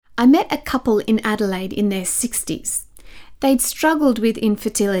I met a couple in Adelaide in their 60s. They'd struggled with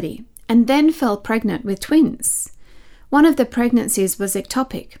infertility and then fell pregnant with twins. One of the pregnancies was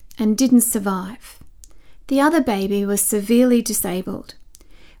ectopic and didn't survive. The other baby was severely disabled.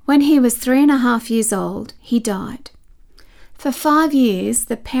 When he was 3.5 years old, he died. For 5 years,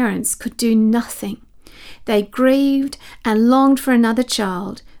 the parents could do nothing. They grieved and longed for another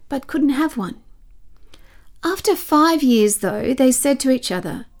child, but couldn't have one. After 5 years, though, they said to each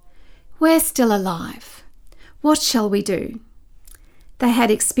other, "We're still alive. What shall we do?" They had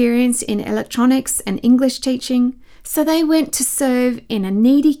experience in electronics and English teaching, so they went to serve in a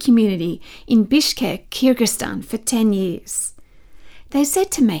needy community in Bishkek, Kyrgyzstan for 10 years. They said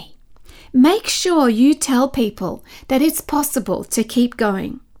to me, "Make sure you tell people that it's possible to keep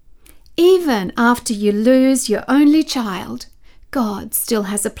going. Even after you lose your only child, God still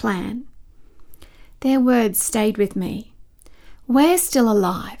has a plan." Their words stayed with me. We're still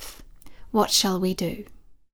alive. What shall we do?